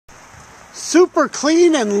Super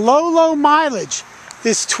clean and low mileage.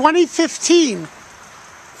 This 2015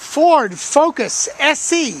 Ford Focus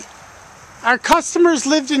SE. Our customers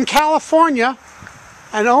lived in California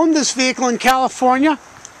and owned this vehicle in California.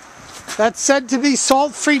 That's said to be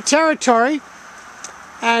salt-free territory,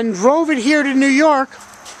 and drove it here to New York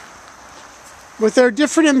with their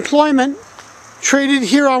different employment, traded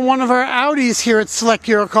here on one of our Audis here at Select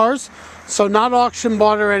Eurocars, so not auction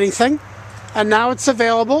bought or anything, and now it's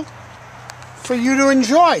available for you to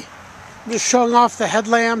enjoy. Just showing off the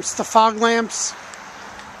headlamps, the fog lamps,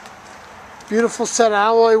 beautiful set of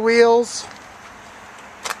alloy wheels.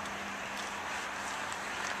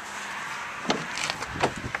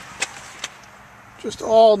 Just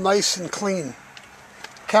all nice and clean.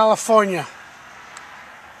 California.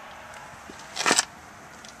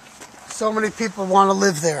 So many people want to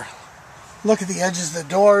live there. Look at the edges of the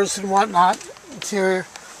doors and whatnot. Interior,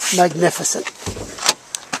 magnificent.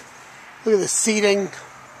 Look at the seating.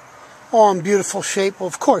 All in beautiful shape. Well,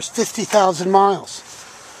 of course, 50,000 miles.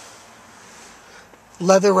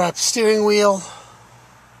 Leather wrapped steering wheel.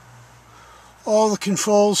 All the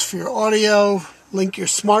controls for your audio. Link your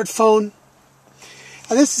smartphone.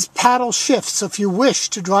 And this is paddle shift, so if you wish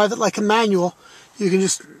to drive it like a manual, you can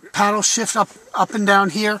just paddle shift up and down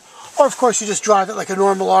here. Or, of course, you just drive it like a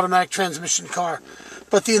normal automatic transmission car.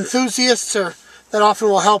 But the enthusiasts that often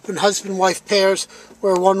will help in husband-wife pairs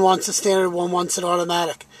where one wants a standard, one wants an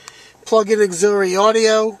automatic. Plug-in auxiliary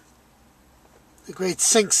audio, the great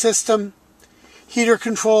sync system, heater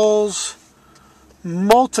controls,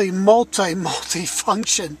 multi-function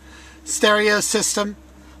stereo system.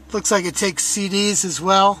 Looks like it takes CDs as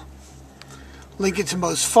well. Link it to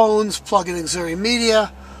most phones, plug in auxiliary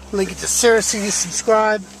media, link it to Sirius so you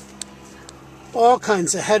subscribe. All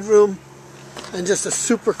kinds of headroom, and just a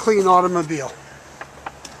super clean automobile.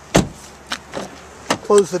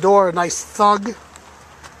 Close the door, a nice thug.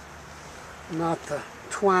 Not the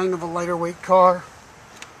twang of a lighter weight car.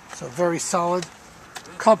 So very solid.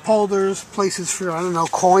 Cup holders, places for, I don't know,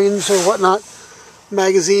 coins or whatnot.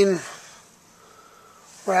 Magazine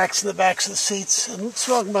racks in the backs of the seats. And let's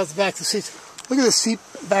talk about the back of the seats. Look at the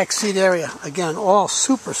back seat area. Again, all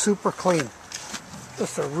super clean.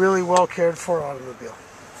 Just a really well cared for automobile.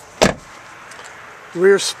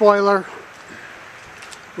 Rear spoiler.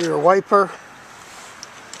 Rear wiper.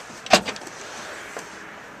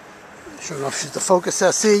 Sure enough, she's the Focus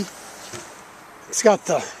SE. It's got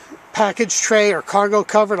the package tray or cargo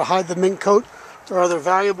cover to hide the mint coat or other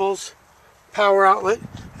valuables. Power outlet,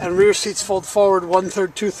 and rear seats fold forward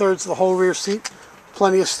 1/3, 2/3 of the whole rear seat.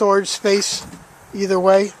 Plenty of storage space either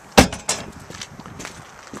way.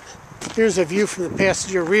 Here's a view from the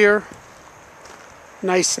passenger rear.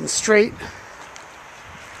 Nice and straight.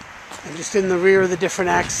 And just in the rear, the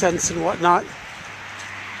different accents and whatnot.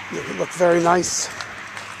 Make it look very nice.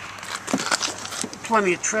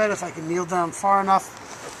 Plenty of tread if I can kneel down far enough.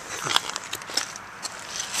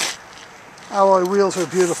 Alloy wheels are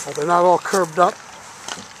beautiful. They're not all curved up.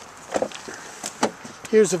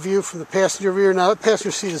 Here's a view from the passenger rear. Now, that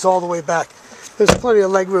passenger seat is all the way back. There's plenty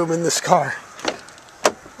of leg room in this car.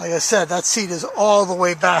 Like I said, that seat is all the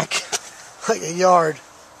way back, like a yard.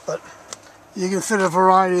 But you can fit a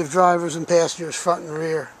variety of drivers and passengers front and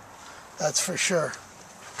rear. That's for sure.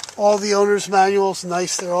 All the owner's manuals,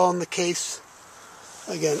 nice. They're all in the case.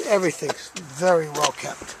 Again, everything's very well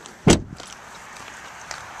kept.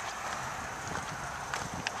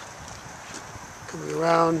 Coming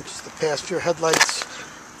around, just the passenger headlights,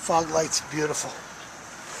 fog lights, beautiful.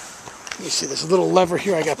 You see there's a little lever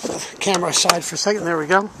here. I got to put the camera aside for a second. There we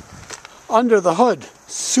go. Under the hood,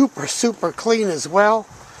 super clean as well.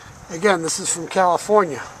 Again, this is from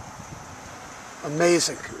California.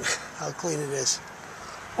 Amazing how clean it is.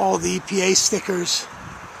 All the EPA stickers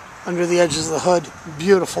under the edges of the hood.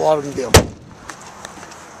 Beautiful automobile.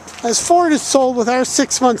 As Ford is sold with our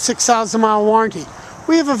 6-month, 6,000-mile warranty,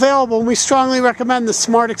 we have available, and we strongly recommend, the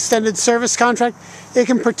Smart Extended Service Contract. It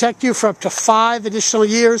can protect you for up to 5 additional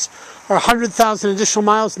years or 100,000 additional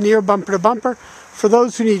miles near bumper to bumper. For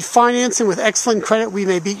those who need financing with excellent credit, we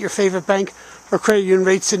may beat your favorite bank or credit union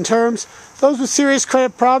rates and terms. Those with serious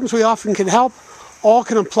credit problems, we often can help. All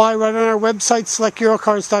can apply right on our website,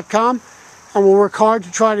 selecteurocars.com, and we'll work hard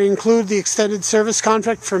to try to include the extended service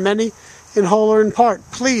contract for many in whole or in part.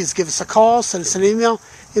 Please give us a call, send us an email,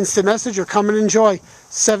 instant message, or come and enjoy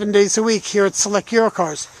 7 days a week here at Select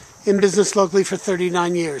Eurocars, in business locally for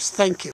 39 years. Thank you.